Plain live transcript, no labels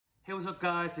Hey, what's up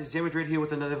guys, it's Jay Madrid here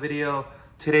with another video.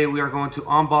 Today we are going to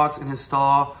unbox and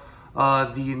install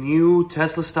the new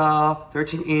Tesla style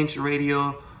 13-inch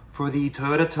radio for the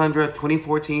Toyota Tundra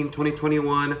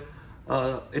 2014-2021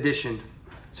 edition.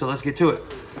 So let's get to it.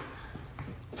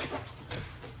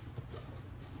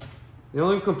 The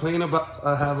only complaint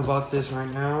I have about this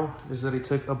right now is that it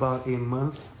took about a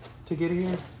month to get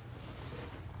here,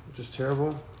 which is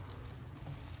terrible.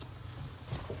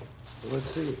 So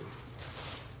let's see.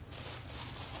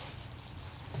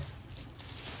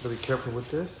 Gotta be careful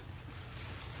with this.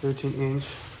 13-inch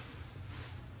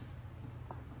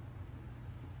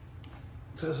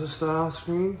Tesla style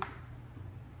screen.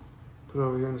 Put it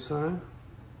over here on the side.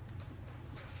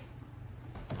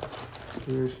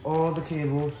 Here's all the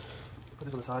cables. Put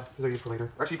this on the side. These are used for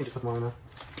later. Actually, you can just put them on now,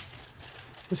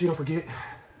 just so you don't forget.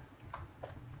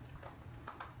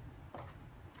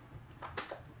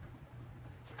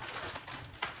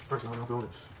 First, I'm gonna open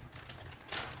this.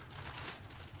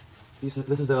 This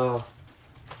is the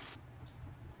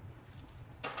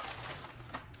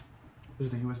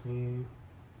USB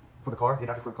for the car, the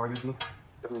adapter for the car USB.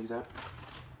 Definitely use that.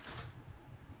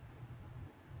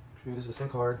 Okay, this is the SIM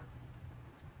card.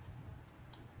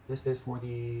 This is for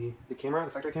the camera,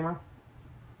 the factory camera,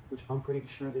 which I'm pretty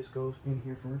sure this goes in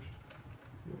here first.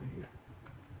 Right here.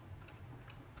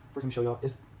 First, let me show y'all.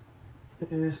 It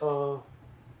is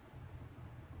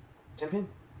 10 pin.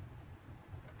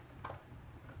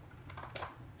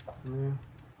 In there.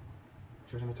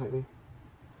 Secures it tightly.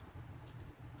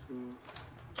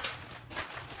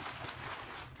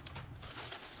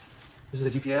 This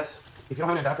is the GPS. If you don't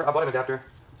have an adapter, I bought an adapter,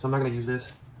 so I'm not going to use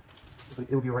this. It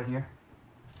will be right here.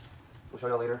 We'll show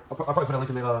y'all later. I'll probably put a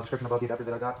link in the description about the adapter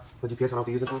that I got for GPS. I don't have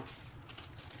to use this one.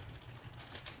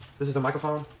 This is the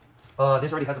microphone.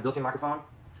 This already has a built-in microphone,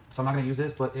 so I'm not going to use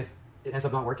this, but if it ends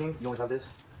up not working, you always have this.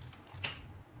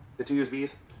 The two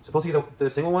USBs. Supposedly the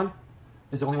single one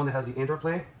is the only one that has the Android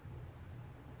Play.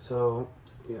 So,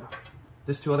 yeah.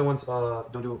 These two other ones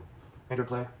don't do Android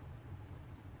Play.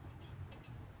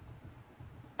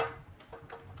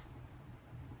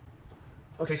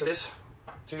 Okay, so this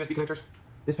two USB connectors.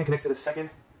 This pin connects to the second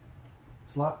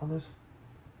slot on this.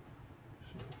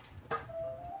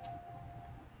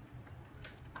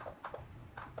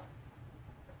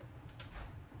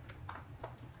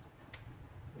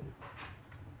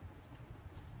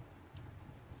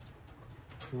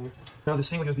 Okay. Now the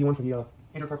single USB one for the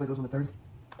Android CarPlay goes on the third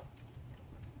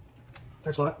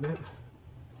slot. Man.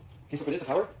 Okay, so for this, the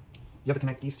power, you have to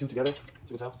connect these two together, so you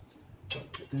can tell. So,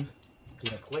 get this,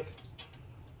 do that click.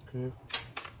 Okay.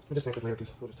 We'll just connect this later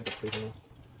because we'll just take up space right now.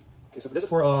 Okay, so for this is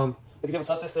for if you have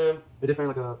a subsystem, a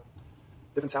different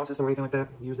different sound system or anything like that,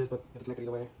 use this, but you have to connect it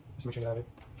either way. Just make sure you have it.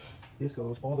 This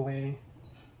goes all the way.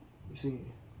 You see,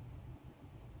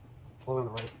 all the way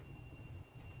on the right.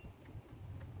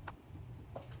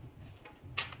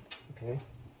 Okay.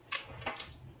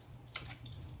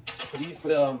 For these, for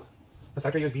the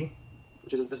factory USB,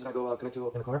 which is this is gonna go connect to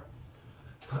in the car.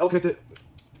 I'll connect it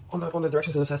on the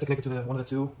directions. So this has to connect it to the one that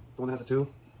has the two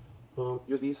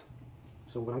USBs.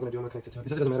 So what I'm gonna do, I'm gonna connect it to. It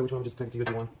doesn't matter which one, just connect it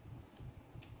to USB one.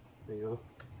 There you go.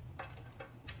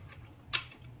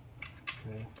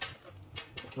 Okay.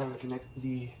 Now I'm gonna connect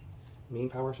the main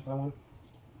power supply one.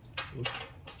 Right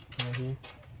here.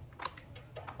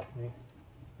 Okay.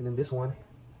 And then this one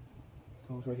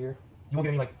goes right here. You won't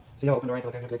get any see how I opened or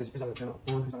anything like that. It's not gonna turn on.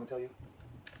 It's not gonna tell you.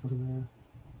 Goes in there.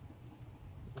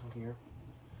 Over here.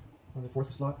 On the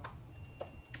fourth slot.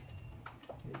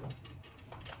 There you go.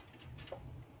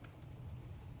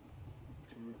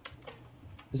 Okay.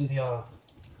 This is the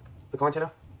car antenna.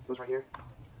 It goes right here.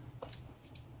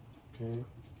 Okay.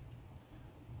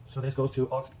 So this goes to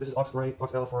aux. This is aux right,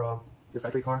 aux L for your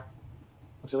factory car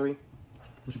auxiliary.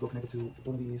 We should go connect it to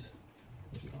one of these.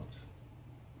 Where's the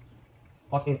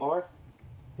aux in R,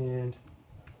 and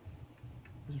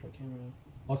this is right camera.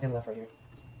 Aux in left right here.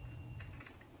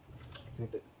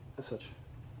 Connect it as such.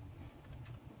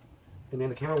 And then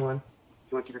the camera one,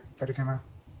 if you want to keep your factory camera,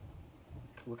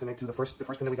 we'll connect to the first pin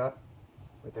that we got,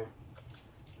 right there.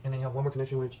 And then you have one more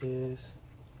connection, which is,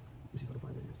 let me see if I can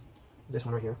find it. This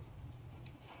one right here,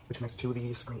 which connects to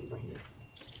the screen right here.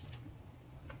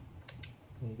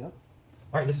 There you go.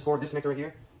 All right, this connector right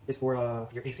here is for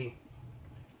your AC.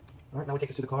 All right, now we take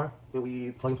this to the car and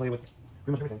we plug and play with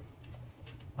pretty much everything.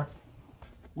 All right.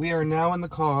 We are now in the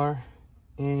car,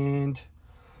 and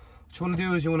what you want to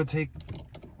do is you want to take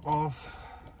off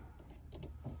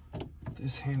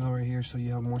this handle right here so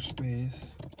you have more space.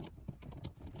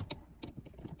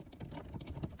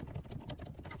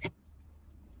 Let's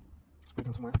put it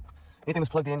down somewhere. Anything that's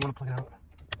plugged in, you want to plug it out.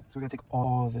 So we're going to take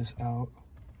all this out.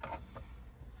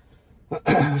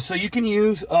 So you can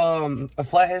use a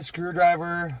flathead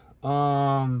screwdriver,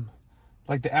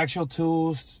 like the actual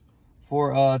tools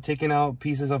for taking out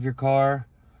pieces of your car,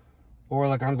 or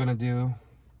like I'm gonna do.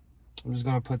 I'm just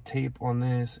gonna put tape on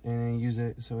this and use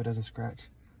it so it doesn't scratch.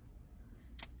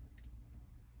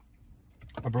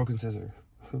 A broken scissor.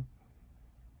 It's a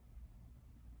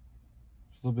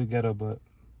little bit ghetto, but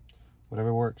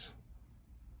whatever works.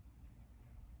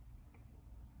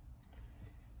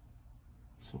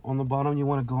 So on the bottom, you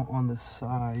want to go on the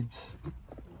sides.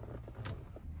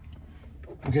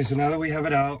 Okay, so now that we have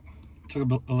it out, took a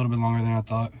little bit longer than I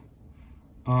thought.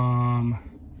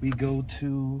 We go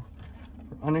to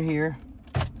under here.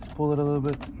 Let's pull it a little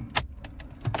bit.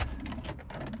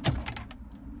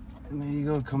 And there you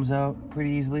go, it comes out pretty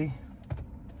easily.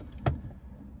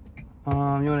 You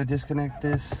want to disconnect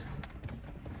this.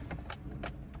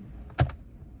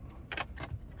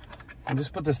 And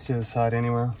just put this to the side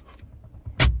anywhere.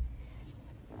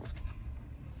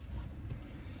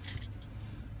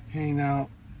 Okay, now,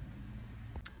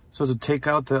 so to take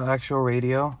out the actual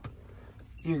radio,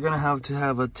 you're gonna have to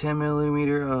have a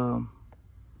 10mm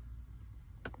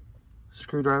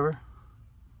screwdriver.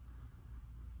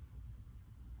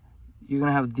 You're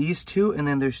gonna have these two, and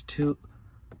then there's two,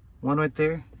 one right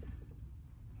there,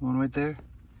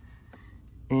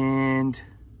 and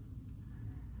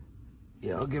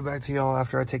yeah, I'll get back to y'all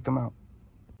after I take them out.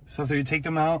 So after you take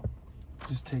them out,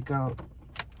 just take out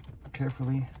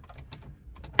carefully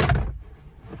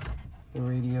the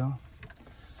radio,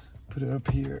 put it up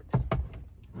here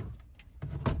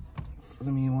for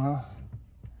the meanwhile,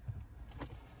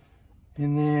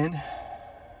 and then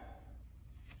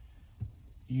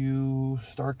you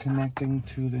start connecting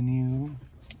to the new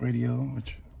radio,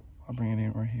 which I'll bring it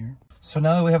in right here. So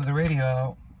now that we have the radio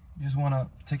out, you just want to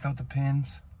take out the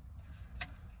pins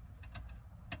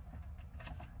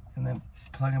and then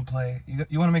plug and play.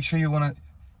 You want to make sure you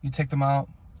take them out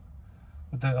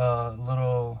with the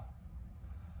little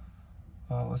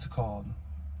what's it called,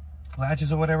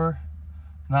 latches or whatever,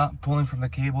 not pulling from the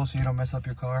cable so you don't mess up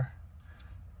your car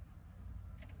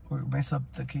or mess up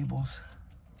the cables.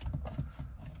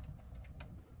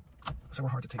 Some are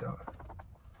hard to take out,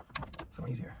 some are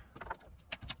easier.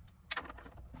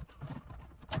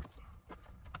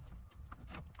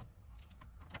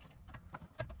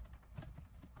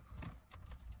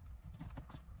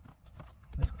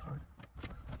 This one's hard.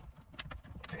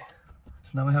 Okay, so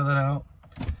now we have that out.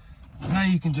 Now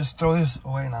you can just throw this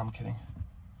away. No, I'm kidding.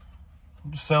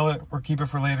 Just sell it or keep it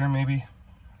for later, maybe.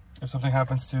 If something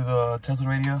happens to the Tesla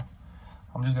radio,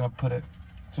 I'm just gonna put it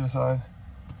to the side.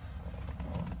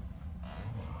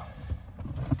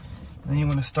 Then you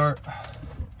want to start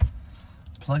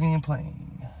plugging and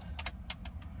playing.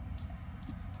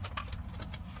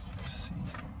 Let's see.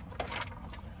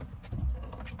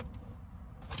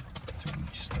 To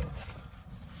reach stuff.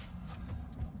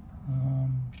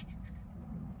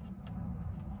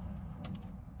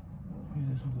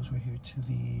 Maybe this one goes right here to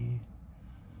the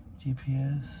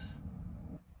GPS.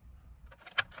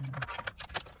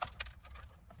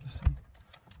 Let's see.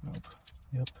 Nope.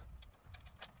 Yep.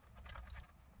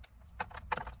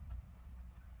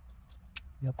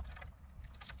 Yep.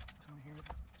 It's over here.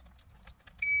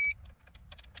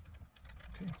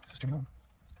 Okay, just turn it on.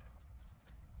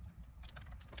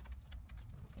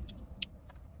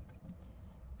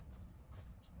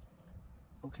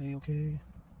 Okay. I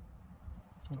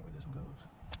don't know where this one goes.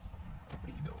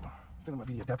 There you go. I think that might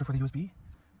be the adapter for the USB.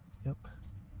 Yep.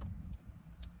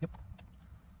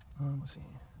 Let's see.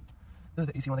 This is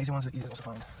the AC one. The AC one's the easiest one to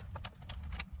find.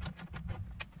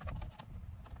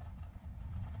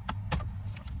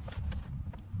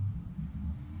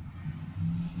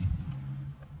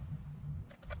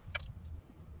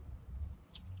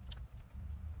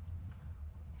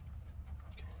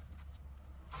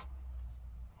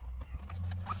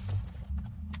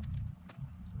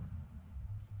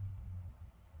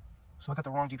 So I got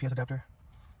the wrong GPS adapter.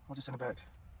 I'll just send it back.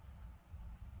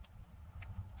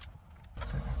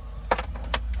 Okay.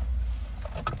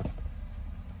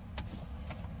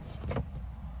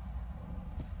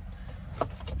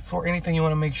 For anything, you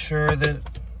want to make sure that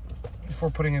before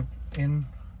putting it in,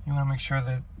 you want to make sure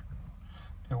that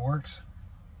it works.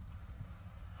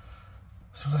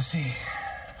 So let's see.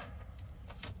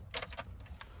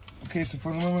 Okay, so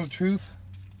for the moment of truth,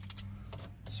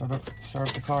 start up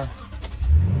the car.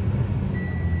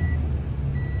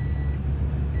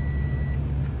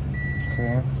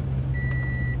 Okay.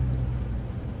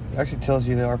 It actually tells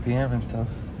you the RPM and stuff.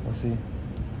 Let's see.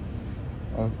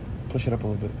 I'll push it up a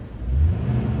little bit.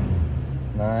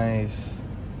 Nice.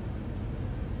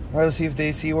 Alright, let's see if the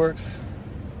AC works.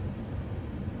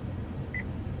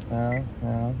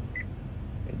 Now.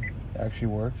 It actually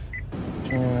works.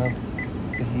 Turn up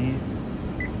the heat.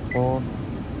 Hold.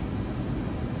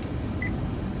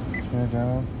 Turn it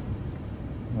down.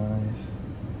 Nice.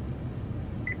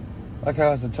 I like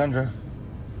how it's the Tundra.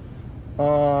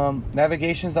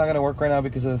 Navigation's not gonna work right now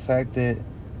because of the fact that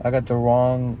I got the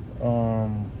wrong,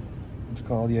 what's it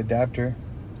called, the adapter.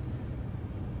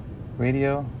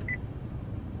 Radio.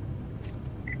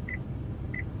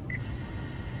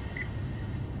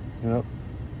 Yep.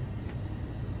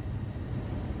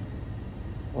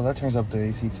 Well, that turns up the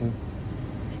AC too.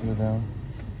 Should go down.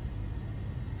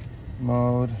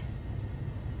 Mode.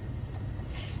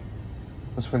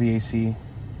 What's for the AC?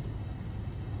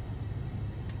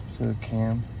 So the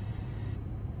cam.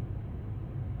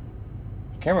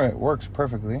 Camera works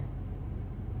perfectly.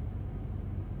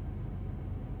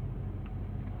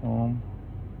 Home.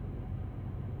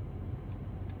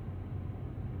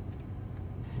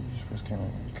 Just press camera.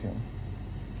 Okay.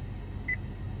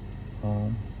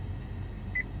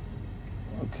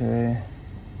 Okay.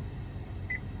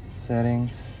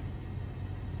 Settings.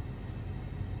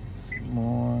 Some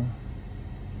more.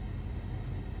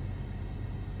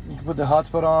 You can put the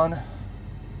hotspot on.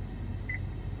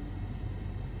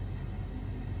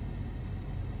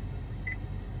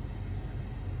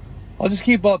 I'll just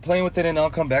keep playing with it and I'll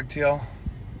come back to y'all.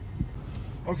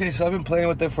 Okay, so I've been playing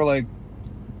with it for like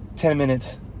 10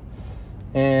 minutes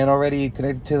and already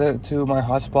connected to my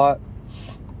hotspot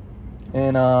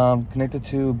and connected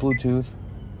to Bluetooth.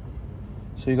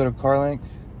 So you go to CarLink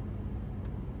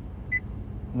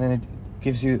and then it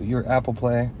gives you your Apple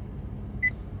Play.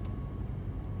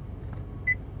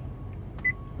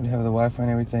 You have the Wi-Fi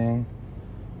and everything.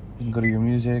 You can go to your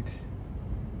music,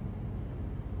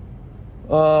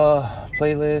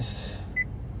 playlist,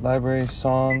 library,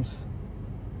 songs.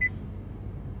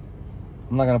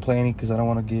 I'm not gonna play any because I don't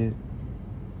want to get,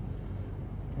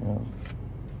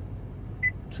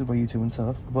 sued by YouTube and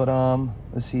stuff. But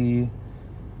let's see.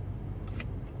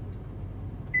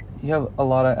 You have a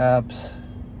lot of apps,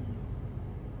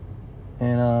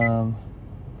 and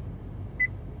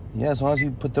yeah, as long as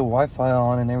you put the Wi-Fi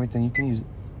on and everything, you can use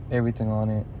everything on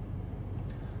it.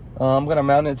 I'm gonna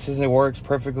mount it since it works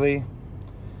perfectly.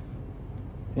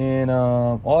 And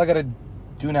all I gotta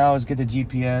do now is get the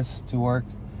GPS to work,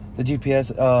 the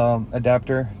GPS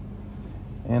adapter,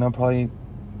 and I'll probably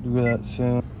do that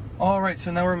soon. All right, so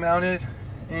now we're mounted,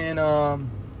 and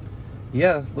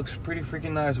yeah, looks pretty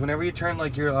freaking nice. Whenever you turn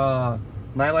like your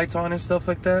night lights on and stuff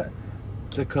like that,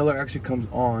 the color actually comes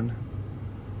on.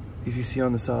 If you see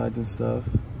on the sides and stuff,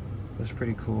 that's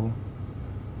pretty cool.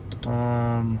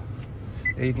 Yeah,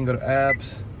 you can go to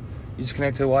apps. You just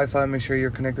connect to Wi-Fi. Make sure you're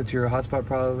connected to your hotspot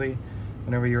probably.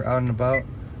 Whenever you're out and about,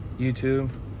 YouTube.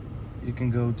 You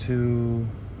can go to,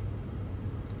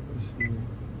 let's see,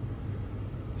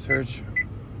 search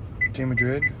J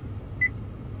Madrid.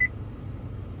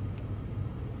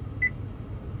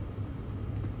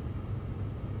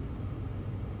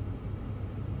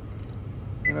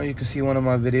 You can see one of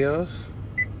my videos.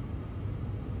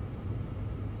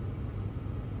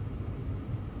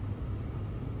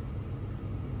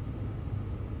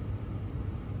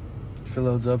 If it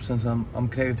loads up, since I'm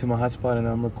connected to my hotspot and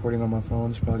I'm recording on my phone,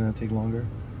 it's probably gonna take longer.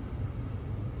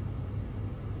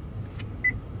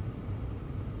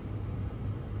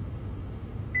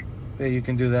 Yeah, you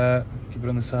can do that. Keep it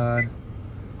on the side.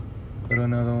 Go to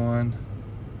another one.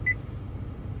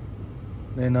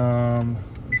 Then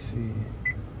let's see.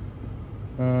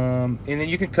 And then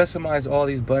you can customize all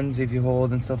these buttons if you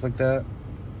hold and stuff like that.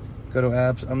 Go to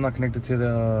apps. I'm not connected to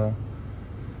the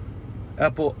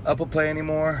Apple Play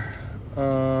anymore.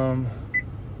 But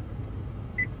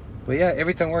yeah,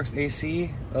 everything works.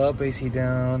 AC up, AC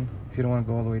down. If you don't want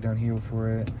to go all the way down here for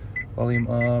it. Volume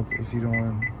up if you don't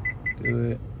want to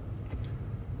do it.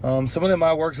 Some of them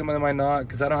might work, some of them might not,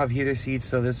 because I don't have heated seats,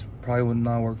 so this probably would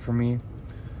not work for me.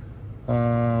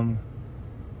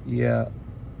 Yeah.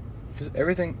 Just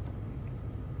everything,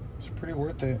 it's pretty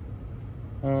worth it.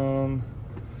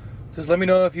 Just let me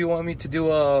know if you want me to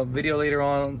do a video later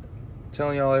on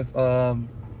telling y'all if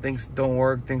things don't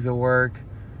work, things that work.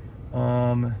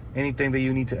 Anything that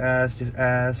you need to ask, just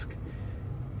ask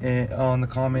on the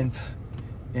comments.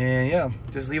 And yeah,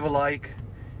 just leave a like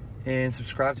and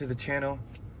subscribe to the channel,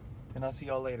 and I'll see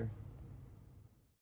y'all later.